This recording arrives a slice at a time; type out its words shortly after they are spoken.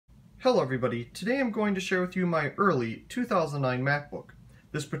Hello everybody, today I'm going to share with you my early 2009 MacBook.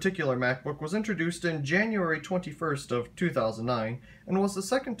 This particular MacBook was introduced in January 21st of 2009 and was the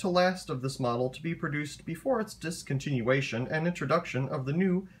second to last of this model to be produced before its discontinuation and introduction of the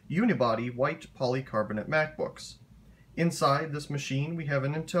new unibody white polycarbonate MacBooks. Inside this machine we have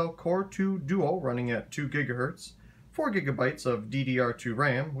an Intel Core 2 Duo running at 2 GHz, 4 GB of DDR2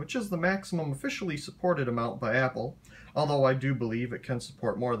 RAM, which is the maximum officially supported amount by Apple, although I do believe it can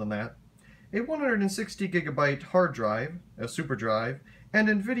support more than that, a 160 GB hard drive, a SuperDrive, and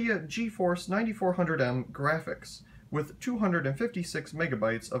Nvidia GeForce 9400M graphics with 256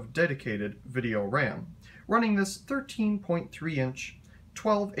 MB of dedicated video RAM, running this 13.3-inch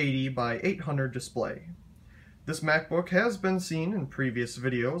 1280 by 800 display. This MacBook has been seen in previous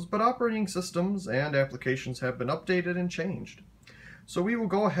videos, but operating systems and applications have been updated and changed. So we will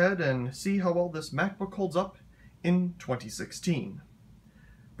go ahead and see how well this MacBook holds up in 2016.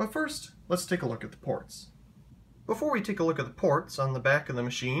 But first, let's take a look at the ports. Before we take a look at the ports, on the back of the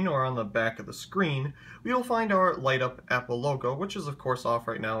machine or on the back of the screen, we will find our light up Apple logo, which is of course off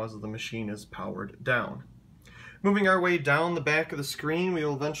right now as the machine is powered down. Moving our way down the back of the screen, we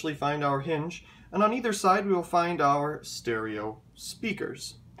will eventually find our hinge, and on either side we will find our stereo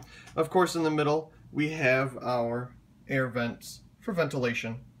speakers. Of course, in the middle we have our air vents for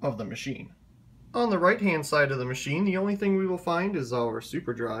ventilation of the machine. On the right hand side of the machine, the only thing we will find is our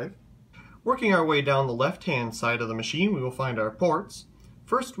SuperDrive. Working our way down the left hand side of the machine, we will find our ports.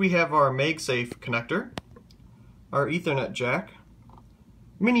 First we have our MagSafe connector, our Ethernet jack,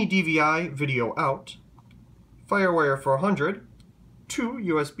 mini DVI video out, FireWire 400, two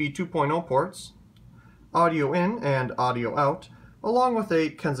USB 2.0 ports, audio in and audio out, along with a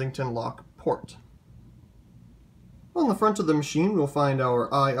Kensington lock port. On the front of the machine we'll find our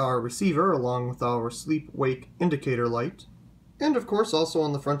IR receiver along with our sleep-wake indicator light. And of course also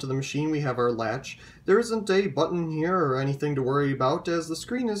on the front of the machine we have our latch. There isn't a button here or anything to worry about as the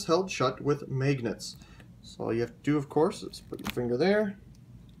screen is held shut with magnets. So all you have to do of course is put your finger there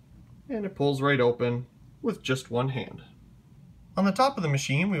and it pulls right open with just one hand. On the top of the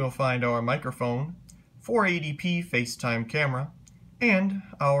machine we will find our microphone, 480p FaceTime camera, and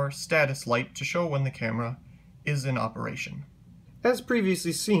our status light to show when the camera is in operation. As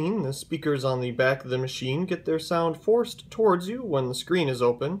previously seen, the speakers on the back of the machine get their sound forced towards you when the screen is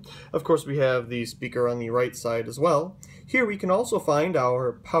open. Of course we have the speaker on the right side as well. Here we can also find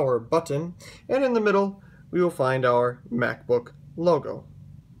our power button, and in the middle we will find our MacBook logo.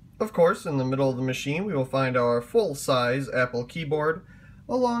 Of course, in the middle of the machine we will find our full-size Apple keyboard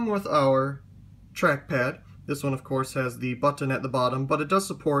along with our trackpad. This one of course has the button at the bottom, but it does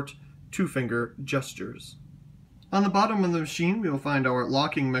support two-finger gestures. On the bottom of the machine we will find our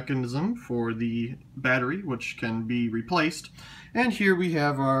locking mechanism for the battery, which can be replaced, and here we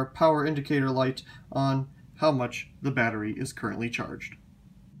have our power indicator light on how much the battery is currently charged.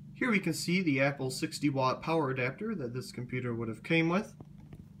 Here we can see the Apple 60-watt power adapter that this computer would have came with.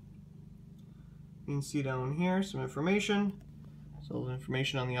 You can see down here some information, so the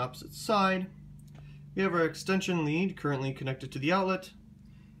information on the opposite side. We have our extension lead currently connected to the outlet,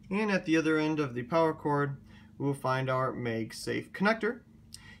 and at the other end of the power cord we will find our MagSafe connector.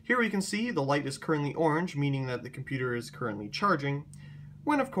 Here we can see the light is currently orange, meaning that the computer is currently charging.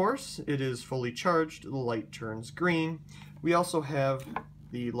 When of course it is fully charged, the light turns green. We also have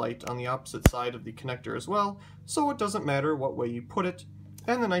the light on the opposite side of the connector as well, so it doesn't matter what way you put it.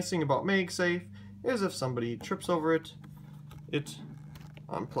 And the nice thing about MagSafe is if somebody trips over it, it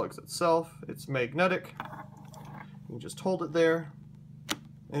unplugs itself. It's magnetic. You just hold it there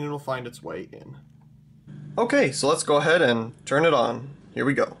and it'll find its way in. Okay, so let's go ahead and turn it on. Here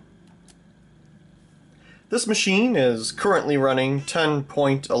we go. This machine is currently running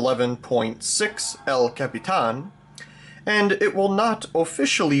 10.11.6 El Capitan, and it will not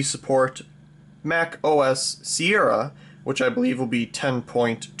officially support Mac OS Sierra, which I believe will be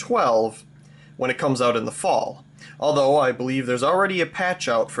 10.12 when it comes out in the fall. Although I believe there's already a patch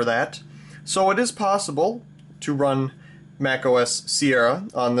out for that, so it is possible to run Mac OS Sierra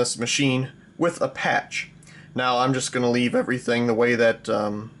on this machine with a patch. Now I'm just going to leave everything the way that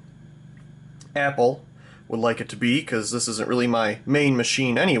Apple would like it to be, because this isn't really my main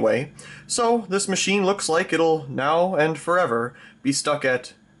machine anyway. So this machine looks like it'll now and forever be stuck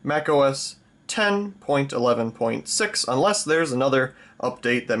at macOS 10.11.6 unless there's another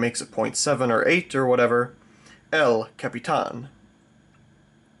update that makes it 0.7 or 8 or whatever. El Capitan.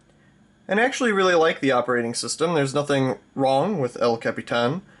 And I actually really like the operating system. There's nothing wrong with El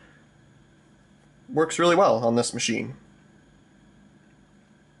Capitan. Works really well on this machine.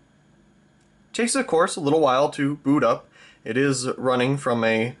 Takes, of course, a little while to boot up. It is running from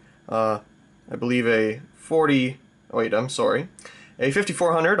a I believe a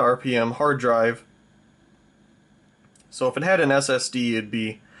 5400 RPM hard drive. So if it had an SSD, it'd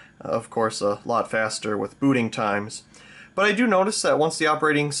be, of course, a lot faster with booting times. But I do notice that once the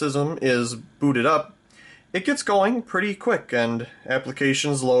operating system is booted up, it gets going pretty quick and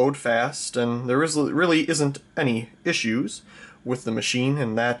applications load fast, and there really isn't any issues with the machine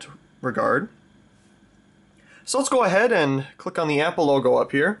in that regard. So let's go ahead and click on the Apple logo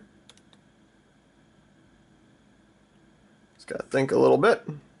up here. Just gotta think a little bit.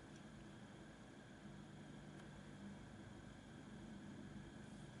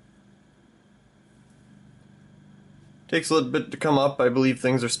 Takes a little bit to come up. I believe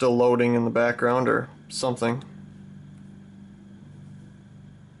things are still loading in the background or something.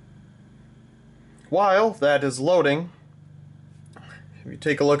 While that is loading, if you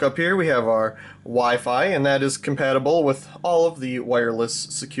take a look up here, we have our Wi-Fi, and that is compatible with all of the wireless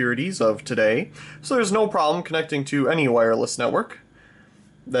securities of today. So there's no problem connecting to any wireless network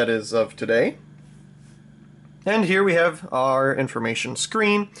that is of today. And here we have our information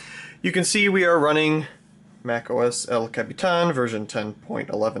screen. You can see we are running OS X El Capitan version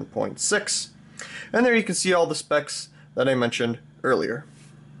 10.11.6, and there you can see all the specs that I mentioned earlier.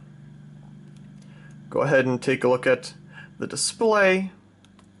 Go ahead and take a look at the display.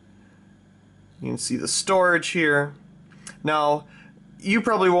 You can see the storage here. Now, you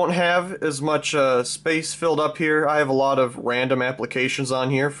probably won't have as much space filled up here. I have a lot of random applications on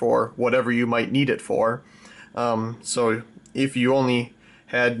here for whatever you might need it for. So if you only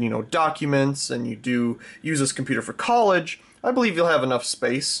had, documents and you do use this computer for college, I believe you'll have enough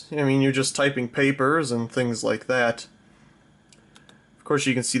space. I mean, you're just typing papers and things like that. Of course,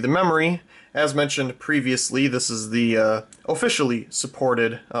 you can see the memory. As mentioned previously, this is the officially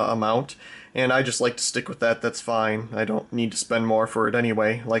supported amount, and I just like to stick with that. That's fine. I don't need to spend more for it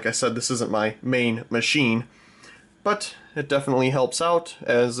anyway. Like I said, this isn't my main machine, but it definitely helps out,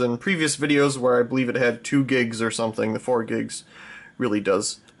 as in previous videos where I believe it had 2 gigs or something, the 4 gigs really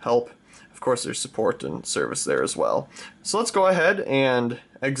does help. Of course, there's support and service there as well. So let's go ahead and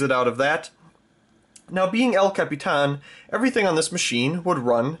exit out of that. Now, being El Capitan, everything on this machine would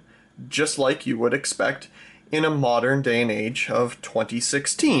run just like you would expect in a modern day and age of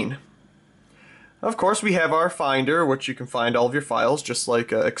 2016. Of course, we have our Finder, which you can find all of your files, just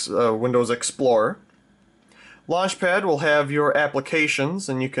like Windows Explorer. Launchpad will have your applications,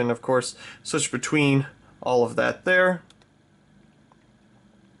 and you can, of course, switch between all of that there.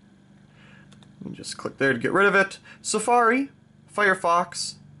 You just click there to get rid of it. Safari,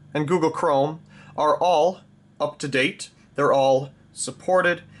 Firefox, and Google Chrome are all up to date. They're all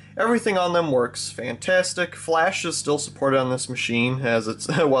supported. Everything on them works fantastic. Flash is still supported on this machine, as it's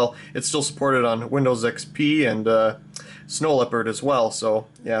it's still supported on Windows XP and Snow Leopard as well. So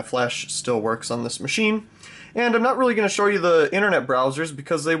yeah, Flash still works on this machine. And I'm not really going to show you the internet browsers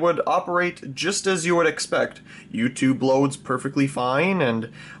because they would operate just as you would expect. YouTube loads perfectly fine, and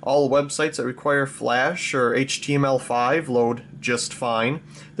all websites that require Flash or HTML5 load just fine.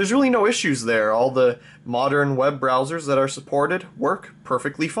 There's really no issues there. All the modern web browsers that are supported work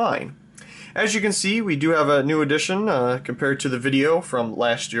perfectly fine. As you can see, we do have a new addition compared to the video from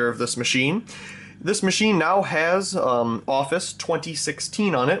last year of this machine. This machine now has Office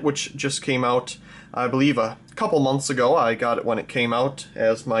 2016 on it, which just came out, I believe, a couple months ago. I got it when it came out,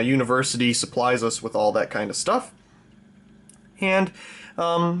 as my university supplies us with all that kind of stuff. And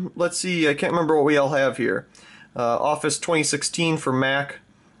let's see, I can't remember what we all have here. Office 2016 for Mac.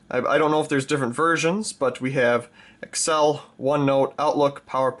 I don't know if there's different versions, but we have Excel, OneNote, Outlook,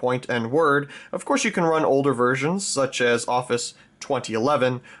 PowerPoint, and Word. Of course, you can run older versions, such as Office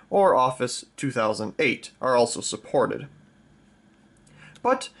 2011 or Office 2008 are also supported.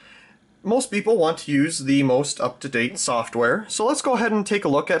 But most people want to use the most up-to-date software, so let's go ahead and take a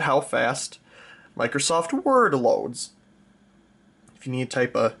look at how fast Microsoft Word loads. If you need to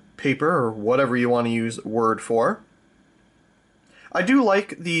type a paper or whatever you want to use Word for. I do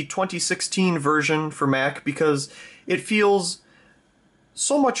like the 2016 version for Mac because it feels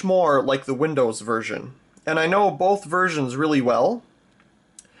so much more like the Windows version. And I know both versions really well.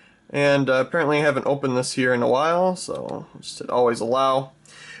 And apparently I haven't opened this here in a while, so just hit always allow.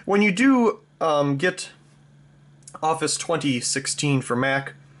 When you do get Office 2016 for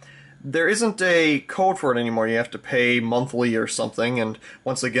Mac, there isn't a code for it anymore. You have to pay monthly or something, and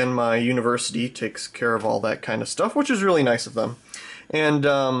once again my university takes care of all that kind of stuff, which is really nice of them. And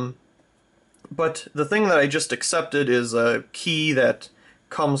but the thing that I just accepted is a key that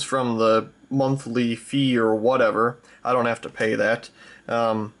comes from the monthly fee or whatever. I don't have to pay that.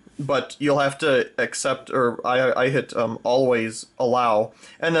 but you'll have to accept, or I hit always allow,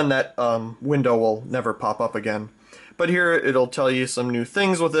 and then that window will never pop up again. But here it'll tell you some new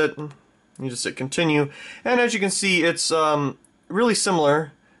things with it. You just hit continue, and as you can see, it's really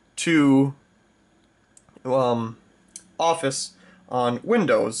similar to Office on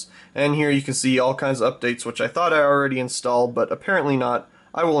Windows. And here you can see all kinds of updates, which I thought I already installed, but apparently not.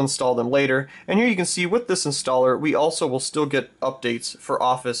 I will install them later. And here you can see with this installer, we also will still get updates for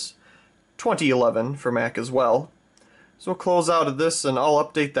Office 2011 for Mac as well. So we'll close out of this and I'll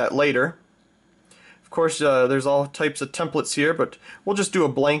update that later. Of course, there's all types of templates here, but we'll just do a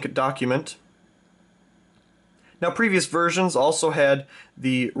blank document. Now, previous versions also had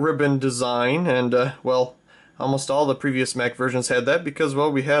the ribbon design, and well, almost all the previous Mac versions had that because, well,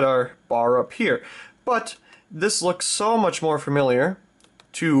 we had our bar up here. But this looks so much more familiar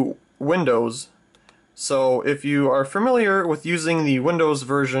to Windows. So if you are familiar with using the Windows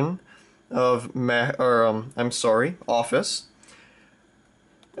version of Office,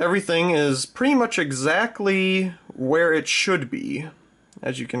 everything is pretty much exactly where it should be.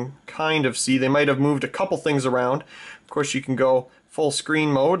 As you can kind of see, they might have moved a couple things around. Of course, you can go full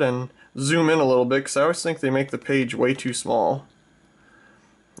screen mode and zoom in a little bit, because I always think they make the page way too small.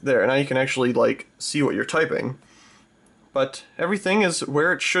 There, now you can actually like see what you're typing. But everything is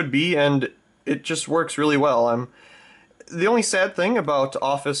where it should be, and it just works really well. The only sad thing about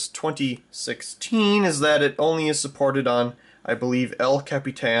Office 2016 is that it only is supported on, I believe, El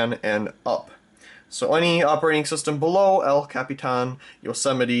Capitan and up. So any operating system below El Capitan,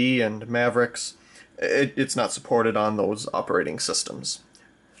 Yosemite, and Mavericks, it's not supported on those operating systems.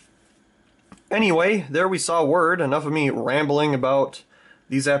 Anyway, there we saw Word. Enough of me rambling about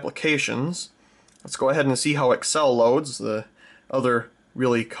these applications. Let's go ahead and see how Excel loads, the other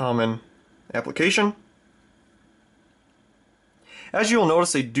really common application. As you'll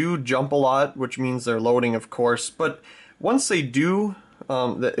notice, they do jump a lot, which means they're loading, of course, but once they do,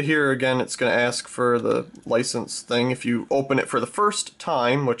 here again it's going to ask for the license thing. If you open it for the first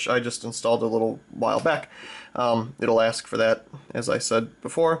time, which I just installed a little while back, it'll ask for that, as I said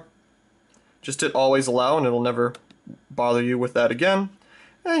before. Just hit always allow and it'll never bother you with that again.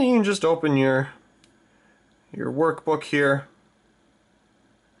 And you can just open your workbook here.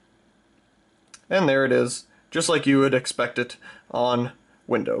 And there it is, just like you would expect it on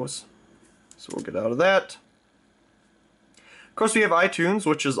Windows. So we'll get out of that. Of course, we have iTunes,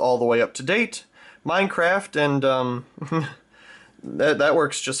 which is all the way up to date. Minecraft, and that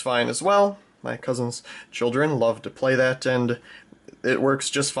works just fine as well. My cousin's children love to play that, and it works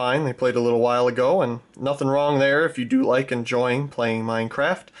just fine. They played a little while ago, and nothing wrong there if you do like enjoying playing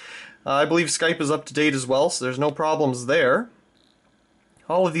Minecraft. I believe Skype is up to date as well, so there's no problems there.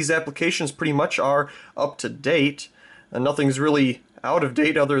 All of these applications pretty much are up to date, and nothing's really out of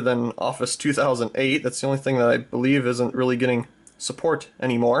date other than Office 2008. That's the only thing that I believe isn't really getting support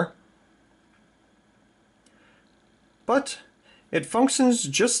anymore. But it functions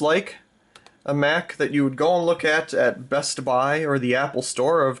just like a Mac that you would go and look at Best Buy or the Apple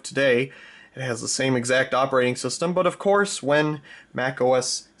Store of today. It has the same exact operating system, but of course when Mac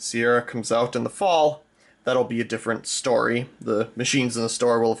OS Sierra comes out in the fall, that'll be a different story. The machines in the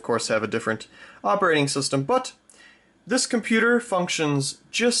store will of course have a different operating system, but this computer functions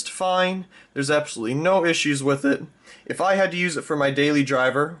just fine. There's absolutely no issues with it. If I had to use it for my daily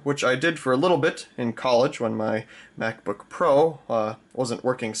driver, which I did for a little bit in college when my MacBook Pro wasn't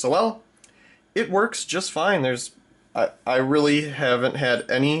working so well, it works just fine. I really haven't had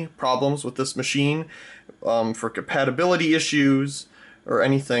any problems with this machine for compatibility issues or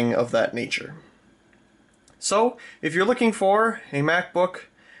anything of that nature. So, if you're looking for a MacBook,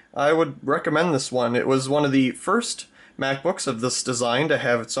 I would recommend this one. It was one of the first MacBooks of this design to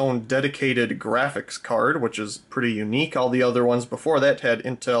have its own dedicated graphics card, which is pretty unique. All the other ones before that had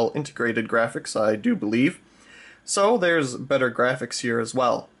Intel integrated graphics, I do believe. So there's better graphics here as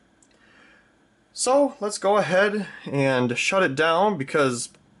well. So let's go ahead and shut it down because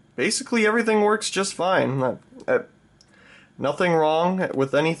basically everything works just fine. Nothing wrong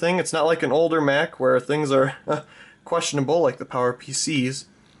with anything. It's not like an older Mac where things are questionable like the PowerPCs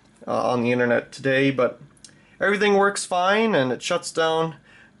on the internet today, but everything works fine and it shuts down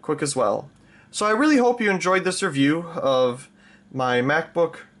quick as well. So I really hope you enjoyed this review of my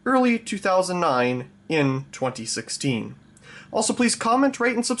MacBook early 2009 in 2016. Also, please comment,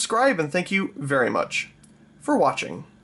 rate, and subscribe, and thank you very much for watching.